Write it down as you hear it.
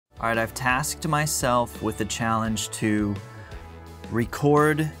All right, I've tasked myself with the challenge to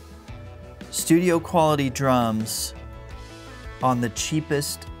record studio quality drums on the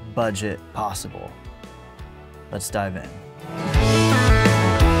cheapest budget possible. Let's dive in.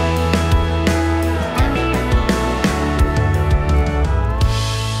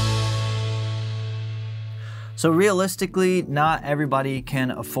 So realistically, not everybody can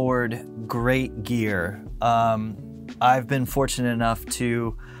afford great gear. I've been fortunate enough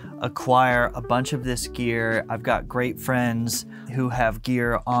to acquire a bunch of this gear. I've got great friends who have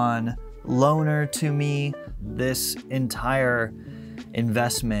gear on loaner to me. This entire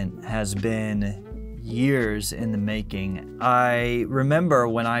investment has been years in the making. I remember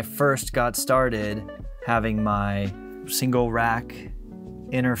when I first got started having my single rack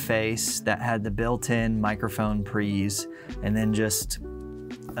interface that had the built-in microphone pre's and then just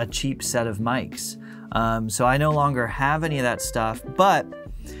a cheap set of mics. So I no longer have any of that stuff, but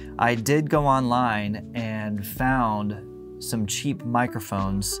I did go online and found some cheap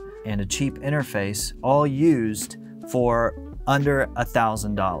microphones and a cheap interface, all used for under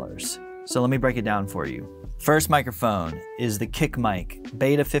 $1,000. So let me break it down for you. First microphone is the Kick Mic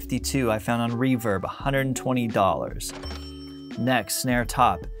Beta 52 I found on Reverb, $120. Next, Snare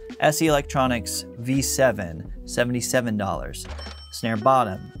Top SE Electronics V7, $77. Snare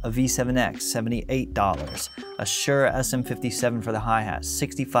Bottom, a V7X, $78. A Shure SM57 for the hi-hat,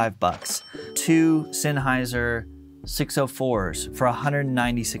 65 bucks. Two Sennheiser 604s for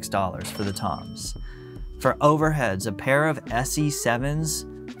 $196 for the toms. For overheads, a pair of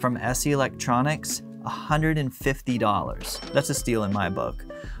SE7s from SE Electronics, $150. That's a steal in my book.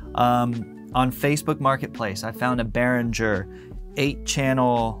 On Facebook Marketplace, I found a Behringer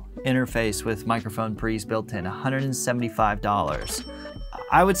 8-channel interface with microphone pre's built in, $175.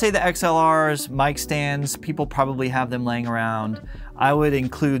 I would say the XLRs, mic stands, people probably have them laying around. I would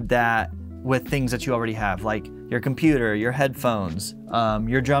include that with things that you already have, like your computer, your headphones,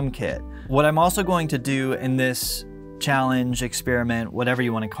 your drum kit. What I'm also going to do in this challenge, experiment, whatever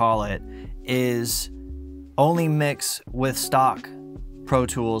you want to call it, is only mix with stock Pro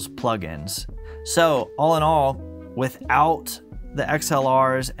Tools plugins. So all in all, without the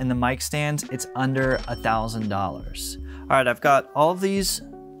XLRs and the mic stands, it's under $1,000. All right, I've got all of these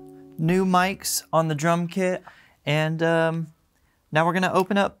new mics on the drum kit, and now we're gonna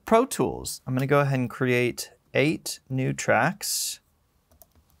open up Pro Tools. I'm gonna go ahead and create 8 new tracks.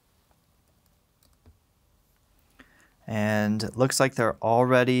 And it looks like they're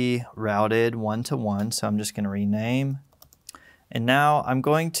already routed 1-to-1, so I'm just gonna rename. And now I'm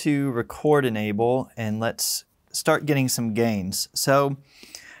going to record enable, and let's start getting some gains. So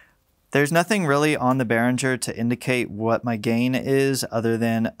there's nothing really on the Behringer to indicate what my gain is other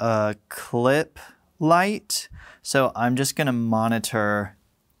than a clip light. So I'm just gonna monitor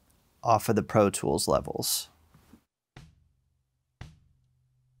off of the Pro Tools levels.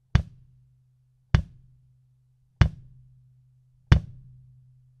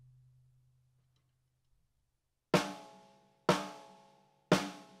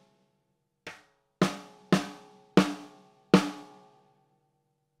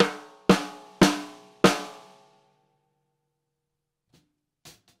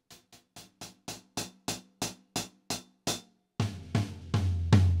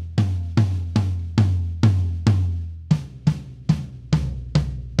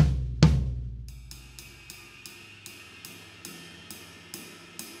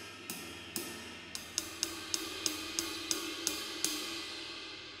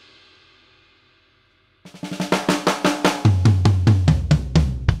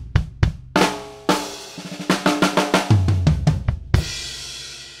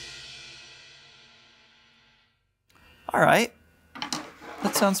 All right,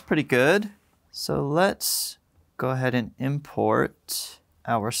 that sounds pretty good. So let's go ahead and import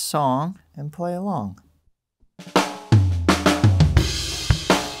our song and play along.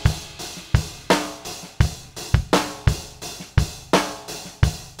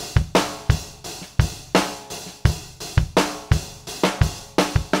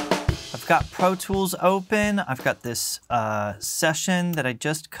 I've got Pro Tools open. I've got this session that I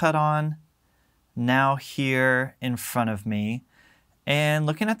just cut on now here in front of me, and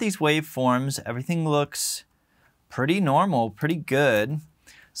looking at these waveforms, everything looks pretty normal, pretty good.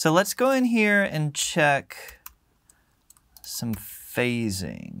 So let's go in here and check some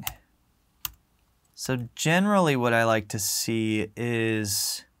phasing. So generally what I like to see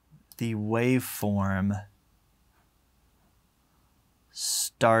is the waveform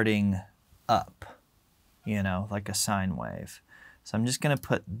starting up, you know, like a sine wave. So I'm just going to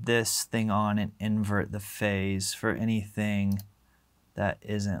put this thing on and invert the phase for anything that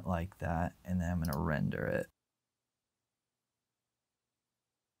isn't like that, and then I'm gonna render it.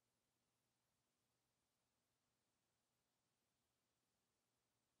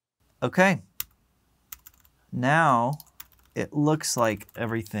 Okay, now it looks like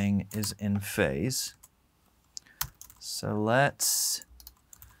everything is in phase. So let's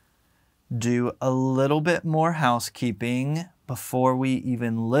do a little bit more housekeeping before we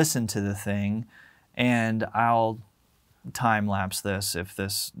even listen to the thing, and I'll time lapse this if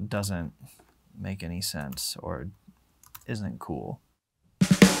this doesn't make any sense or isn't cool.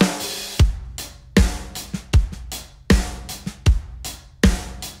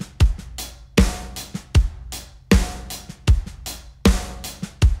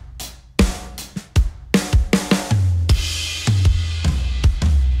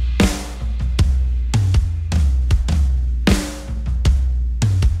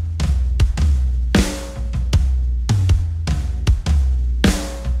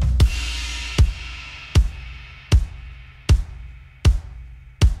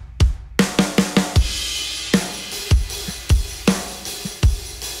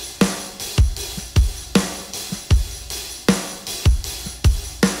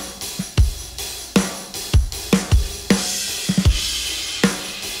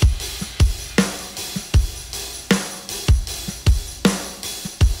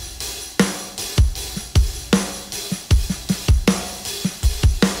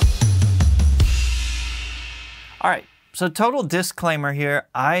 All right, so total disclaimer here,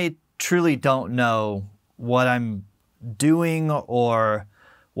 I truly don't know what I'm doing or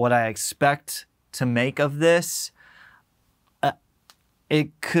what I expect to make of this.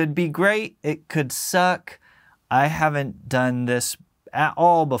 It could be great, it could suck. I haven't done this at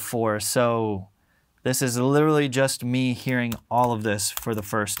all before, so this is literally just me hearing all of this for the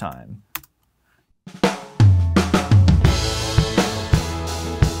first time.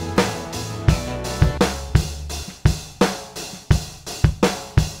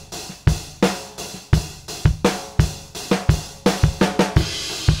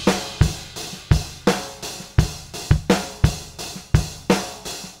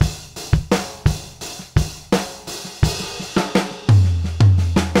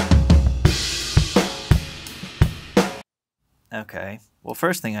 Okay, well,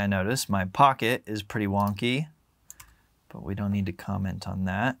 first thing I noticed, my pocket is pretty wonky, but we don't need to comment on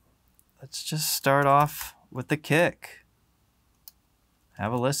that. Let's just start off with the kick.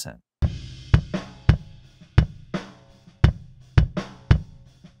 Have a listen.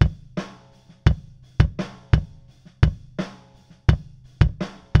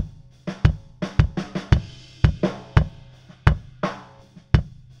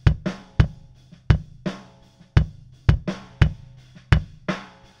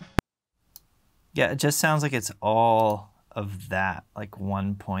 Yeah, it just sounds like it's all of that, like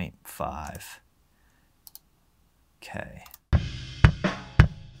 1.5. Okay.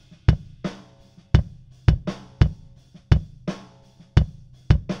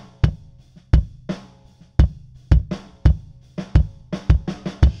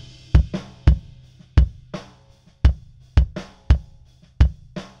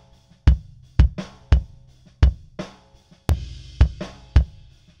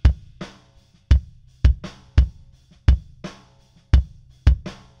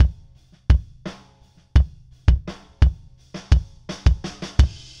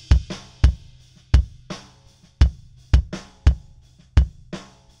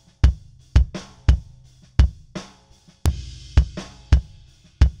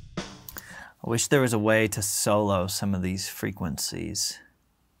 I wish there was a way to solo some of these frequencies.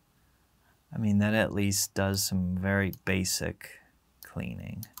 I mean, that at least does some very basic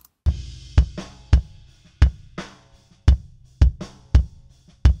cleaning.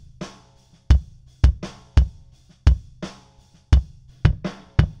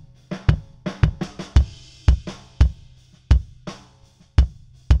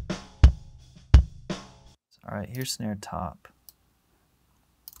 All right, here's Snare Top.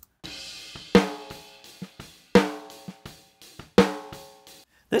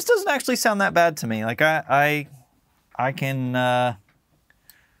 This doesn't actually sound that bad to me. Like I don't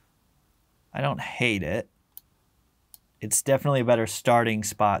hate it. It's definitely a better starting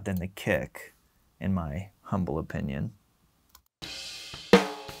spot than the kick, in my humble opinion.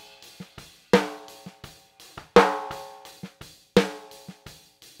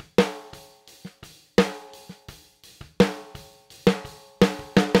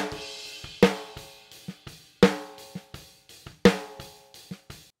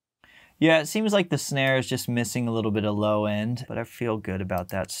 Yeah, it seems like the snare is just missing a little bit of low end, but I feel good about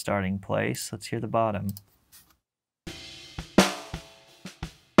that starting place. Let's hear the bottom.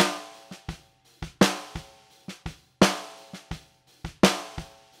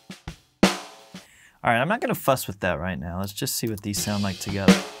 All right, I'm not gonna fuss with that right now. Let's just see what these sound like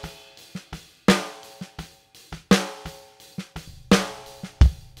together.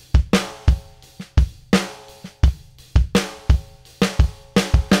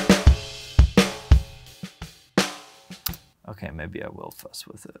 Okay, maybe I will fuss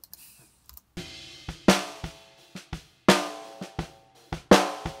with it.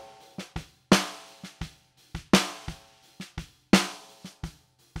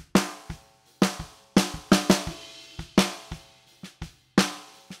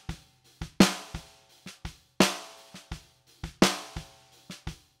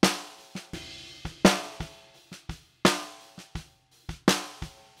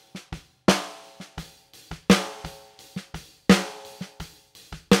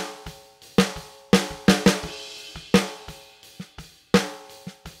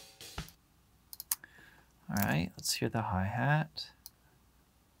 All right, let's hear the hi-hat.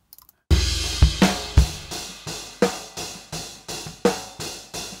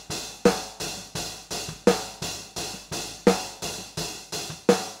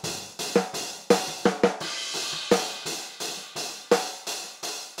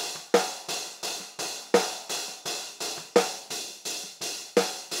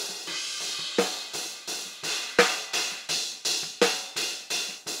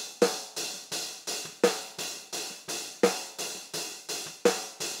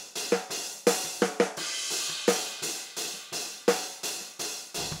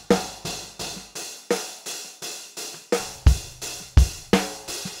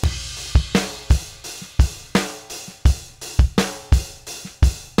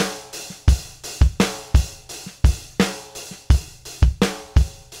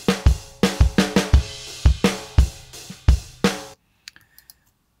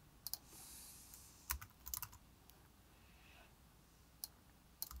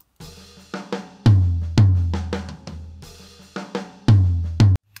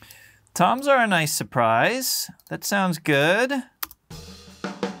 Toms are a nice surprise. That sounds good.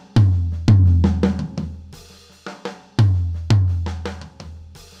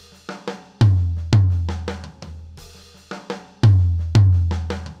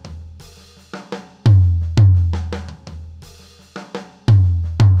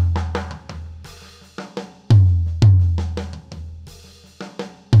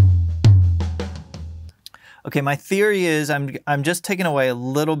 Okay, my theory is I'm just taking away a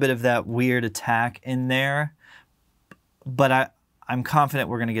little bit of that weird attack in there, but I'm confident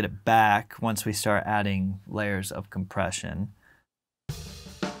we're gonna get it back once we start adding layers of compression.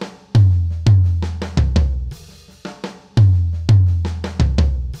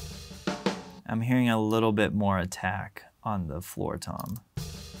 I'm hearing a little bit more attack on the floor tom.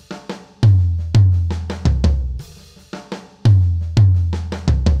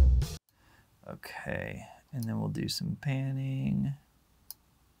 Okay. And then we'll do some panning.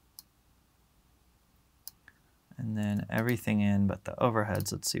 And then everything in but the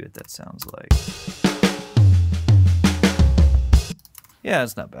overheads. Let's see what that sounds like. Yeah,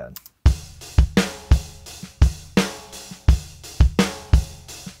 it's not bad.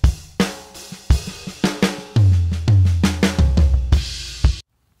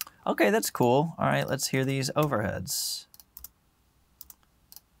 Okay, that's cool. All right, let's hear these overheads.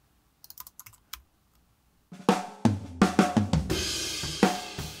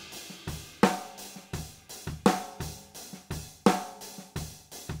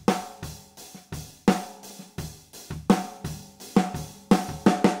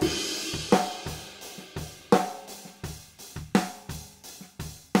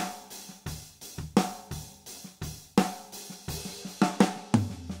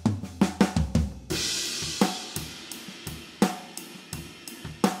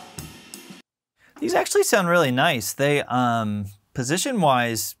 These actually sound really nice. They,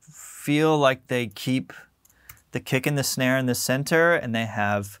 position-wise, feel like they keep the kick and the snare in the center, and they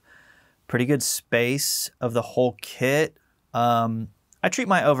have pretty good space of the whole kit. I treat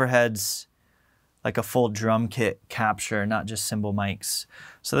my overheads like a full drum kit capture, not just cymbal mics.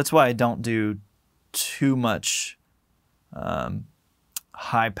 So that's why I don't do too much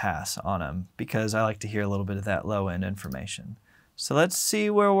high pass on them, because I like to hear a little bit of that low end information. So let's see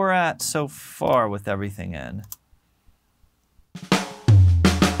where we're at so far with everything in.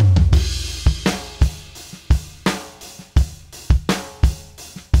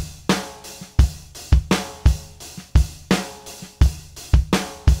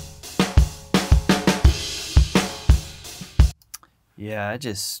 Yeah, I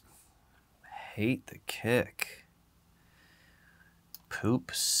just hate the kick.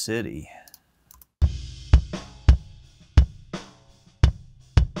 Poop City.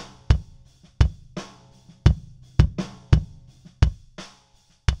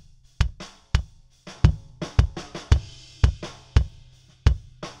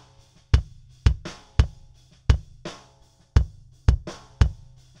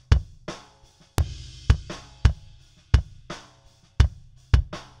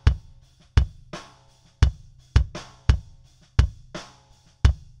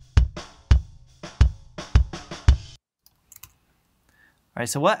 right,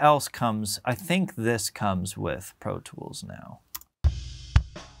 so what else comes? I think this comes with Pro Tools now.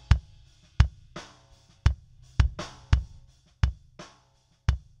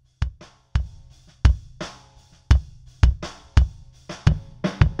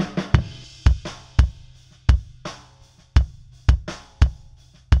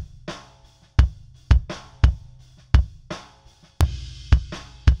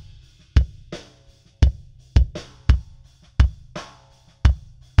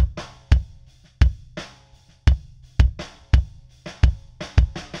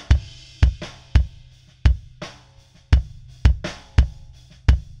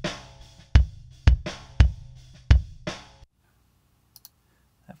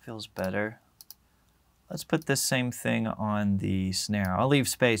 Feels better. Let's put this same thing on the snare. I'll leave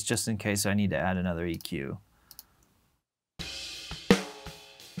space just in case I need to add another EQ.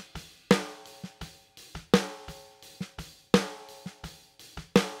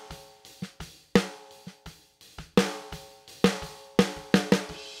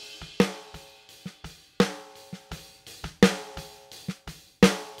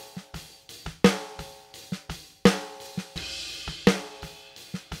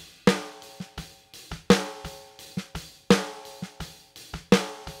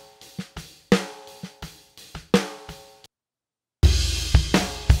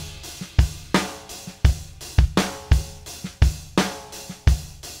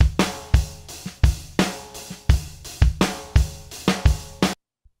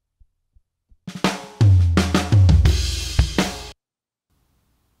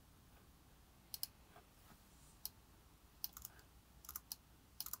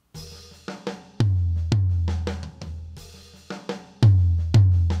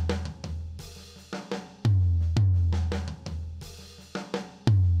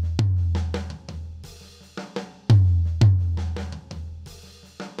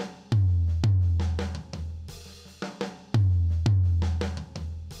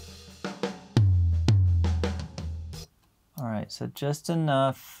 All right, so just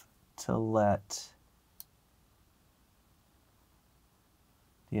enough to let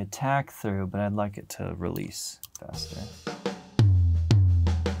the attack through, but I'd like it to release faster.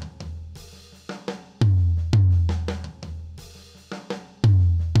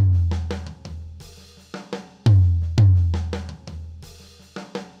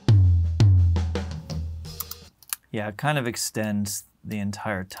 Yeah, it kind of extends the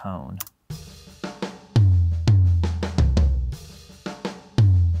entire tone.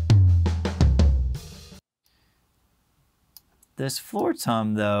 This floor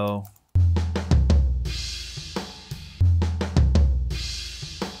tom, though,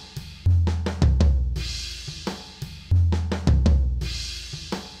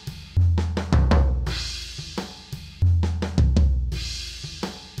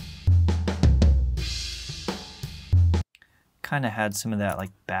 kind of had some of that like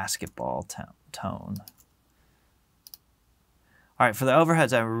basketball tone. All right, for the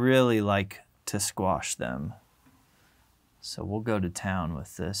overheads, I really like to squash them. So we'll go to town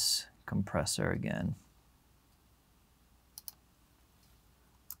with this compressor again.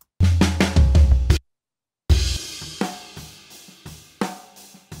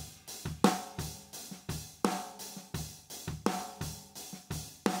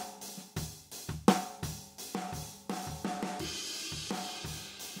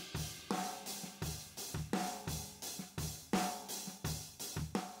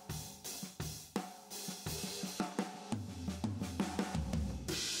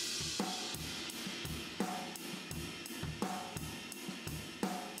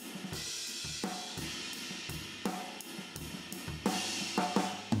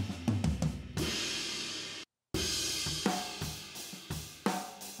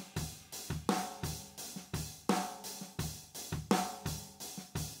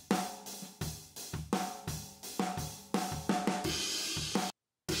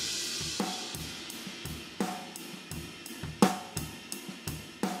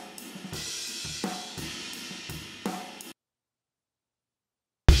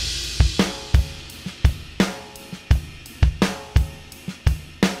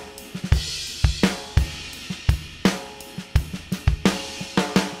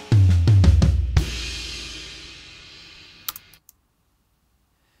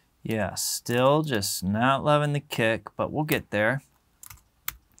 Yeah, still just not loving the kick, but we'll get there.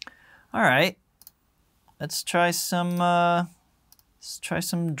 All right, let's try some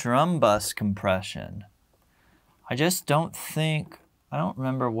drum bus compression. I just don't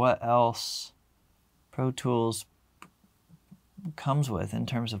remember what else Pro Tools comes with in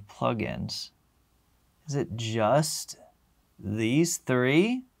terms of plugins. Is it just these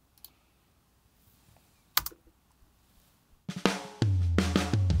three.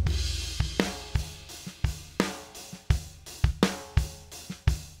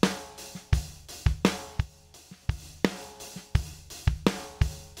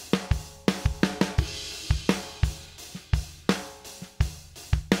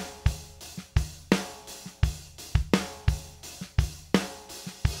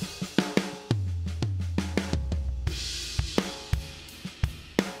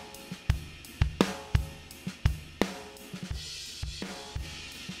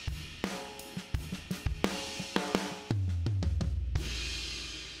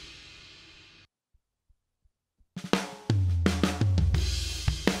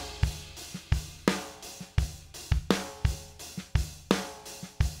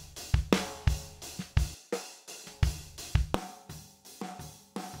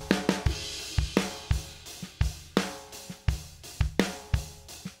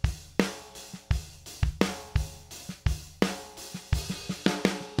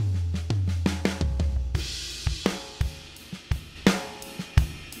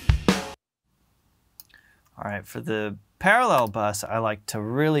 All right, for the parallel bus, I like to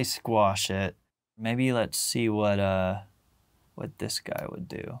really squash it. Maybe let's see what this guy would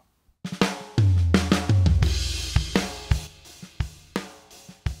do.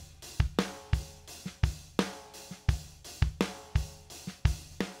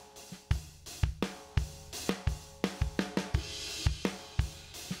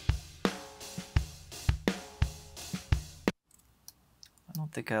 I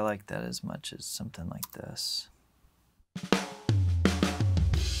don't think I like that as much as something like this.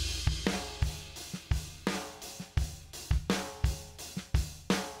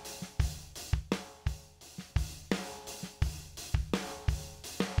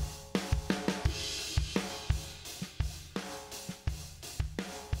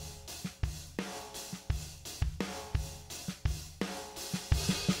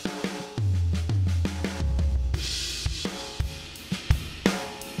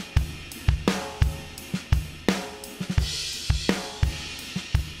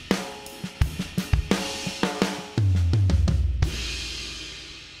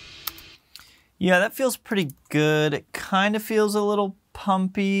 Yeah, that feels pretty good. It kind of feels a little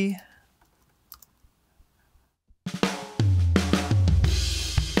pumpy.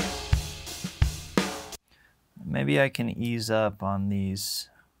 Maybe I can ease up on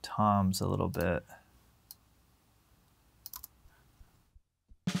these toms a little bit.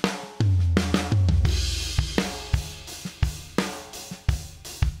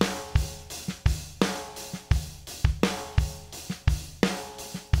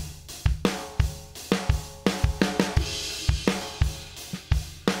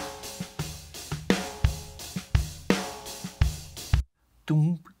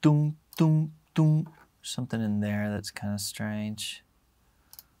 Doom, doom, doom, doom. Something in there that's kind of strange.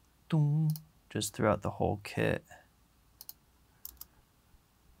 Doom, just throughout the whole kit.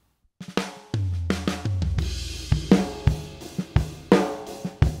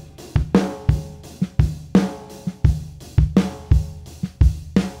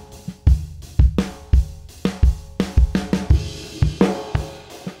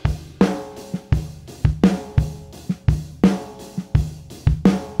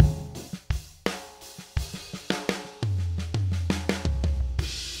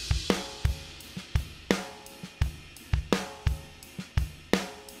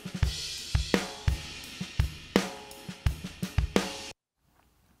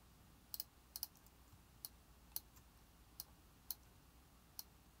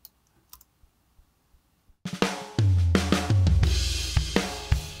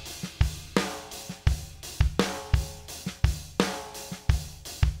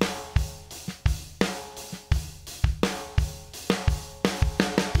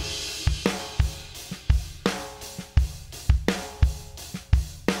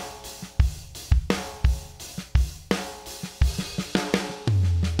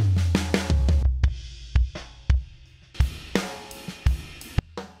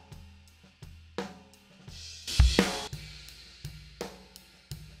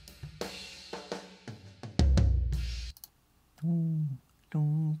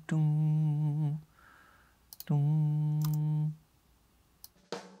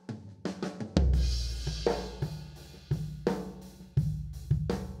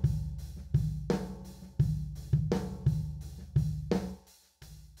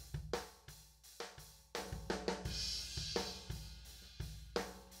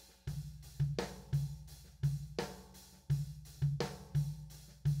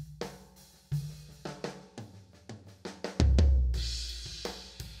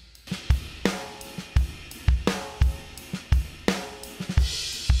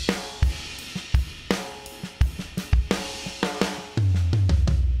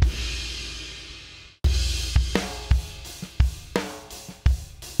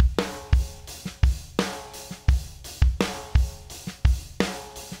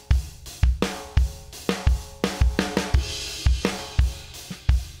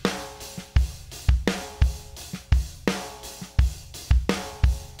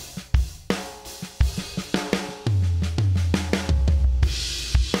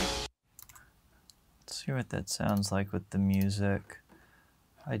 that sounds like with the music.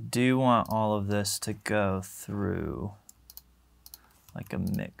 I do want all of this to go through like a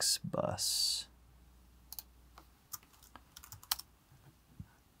mix bus.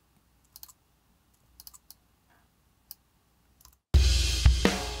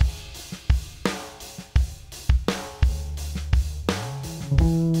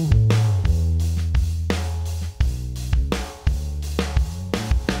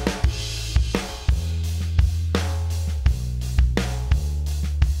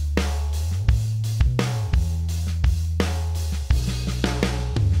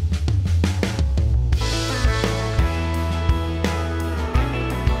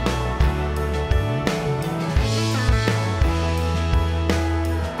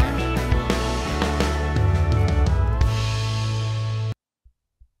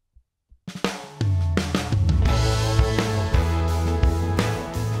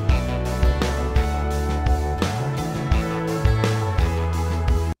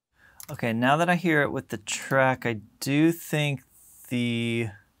 Okay, now that I hear it with the track, I do think the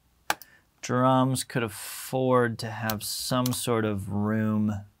drums could afford to have some sort of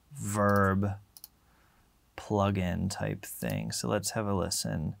room verb plug-in type thing. So let's have a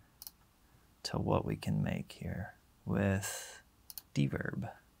listen to what we can make here with Reverb,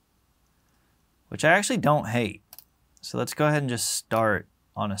 which I actually don't hate. So let's go ahead and just start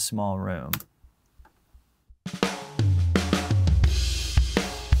on a small room.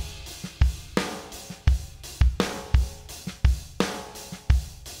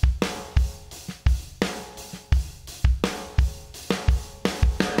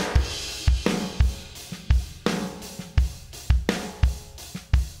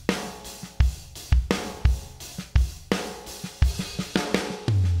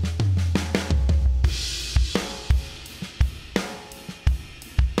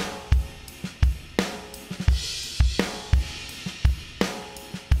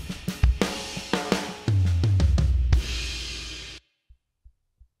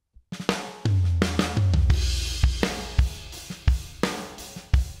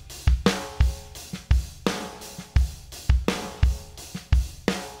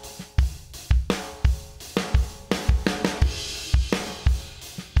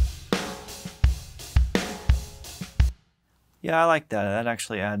 Yeah, I like that. That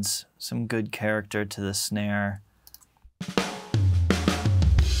actually adds some good character to the snare.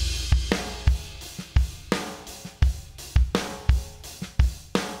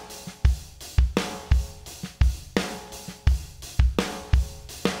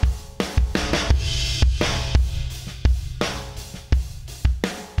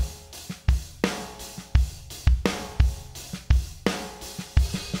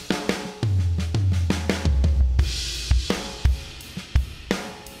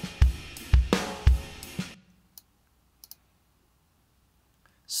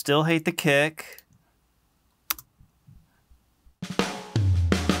 Still hate the kick.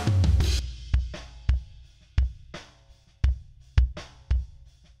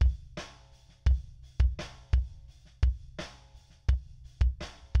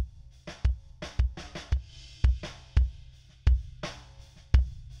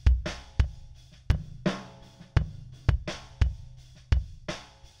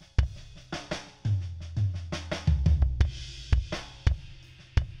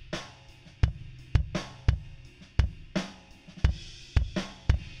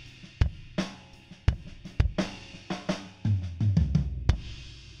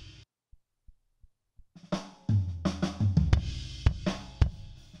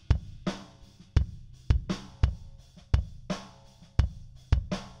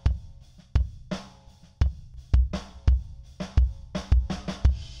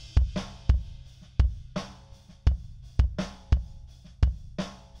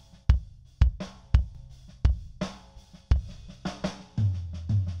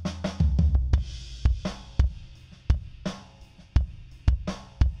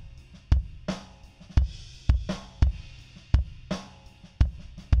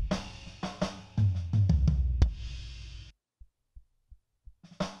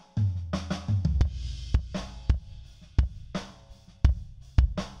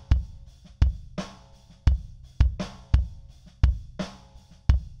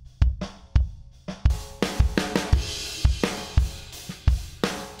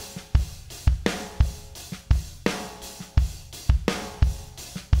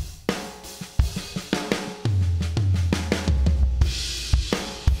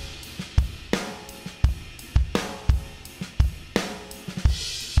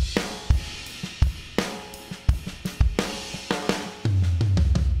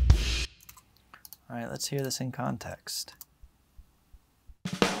 let's hear this in context.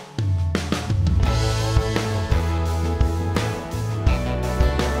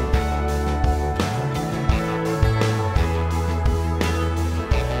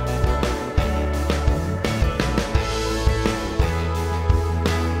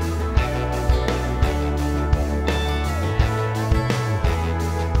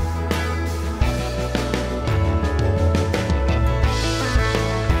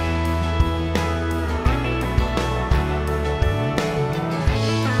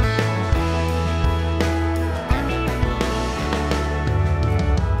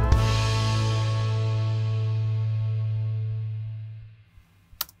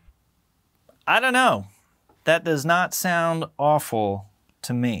 I don't know. That does not sound awful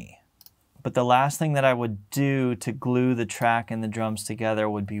to me. But the last thing that I would do to glue the track and the drums together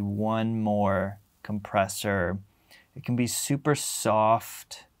would be one more compressor. It can be super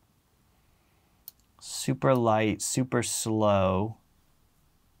soft, super light, super slow.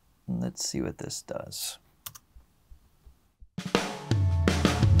 Let's see what this does.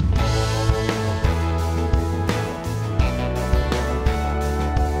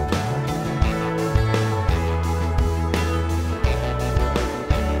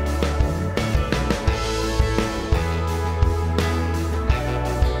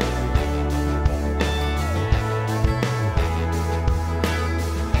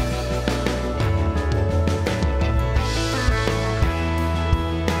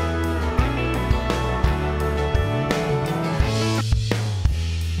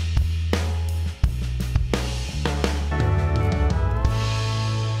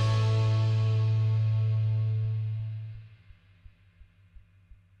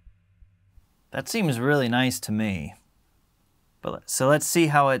 That seems really nice to me. So let's see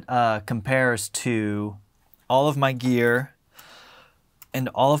how it compares to all of my gear and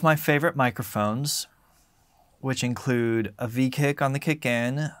all of my favorite microphones, which include a V-kick on the kick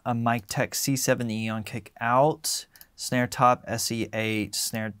in, a Mic Tech C7E on kick out, Snare Top SE8,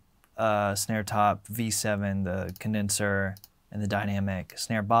 Snare Top V7, the condenser and the dynamic.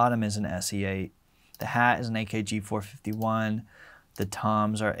 Snare bottom is an SE8. The hat is an AKG 451. The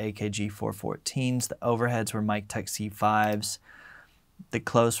toms are AKG 414s. The overheads were Mic Tech C5s. The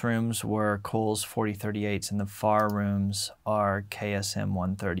close rooms were Coles 4038s, and the far rooms are KSM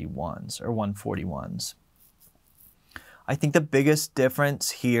 131s or 141s. I think the biggest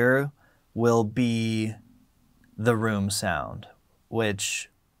difference here will be the room sound, which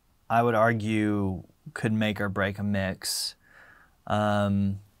I would argue could make or break a mix.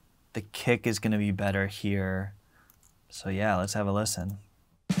 The kick is going to be better here. So yeah, let's have a listen.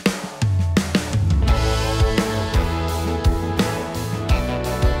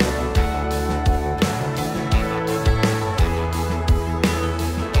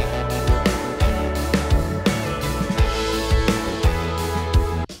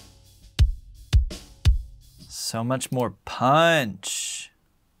 So much more punch.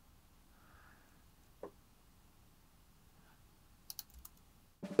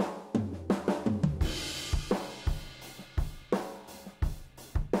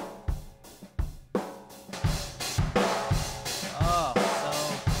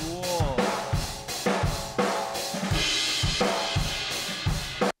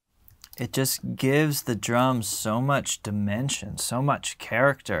 It just gives the drums so much dimension, so much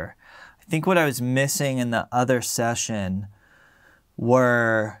character. I think what I was missing in the other session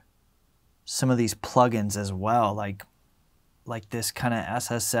were some of these plugins as well, like this kind of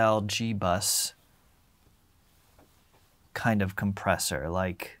SSL G-Bus kind of compressor.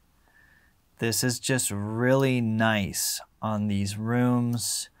 Like, this is just really nice on these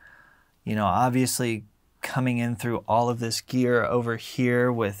rooms. You know, obviously coming in through all of this gear over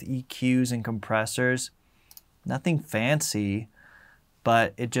here with EQs and compressors. Nothing fancy,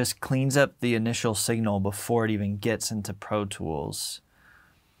 but it just cleans up the initial signal before it even gets into Pro Tools.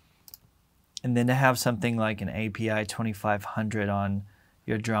 And then to have something like an API 2500 on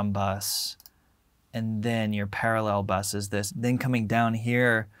your drum bus, and then your parallel bus is this. Then coming down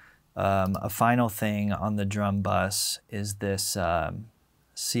here, a final thing on the drum bus is this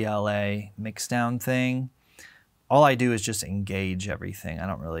CLA mixdown thing. All I do is just engage everything. I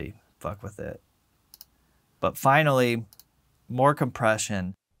don't really fuck with it. But finally, more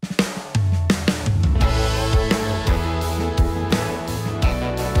compression.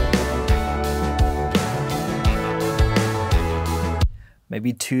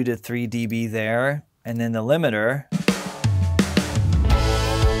 Maybe 2 to 3 dB there, and then the limiter.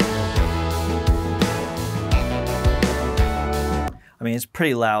 I mean, it's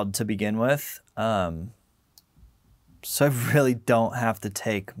pretty loud to begin with, so I really don't have to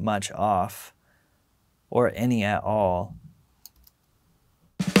take much off. or any at all.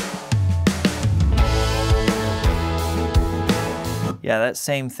 Yeah, that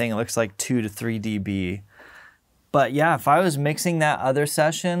same thing, it looks like 2 to 3 dB. But yeah, if I was mixing that other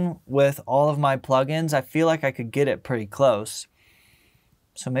session with all of my plugins, I feel like I could get it pretty close.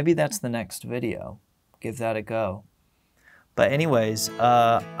 So maybe that's the next video. Give that a go. But anyways,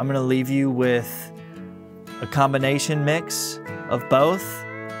 I'm gonna leave you with a combination mix of both,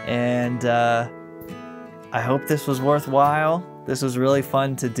 and I hope this was worthwhile. This was really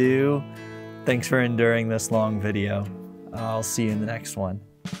fun to do. Thanks for enduring this long video. I'll see you in the next one.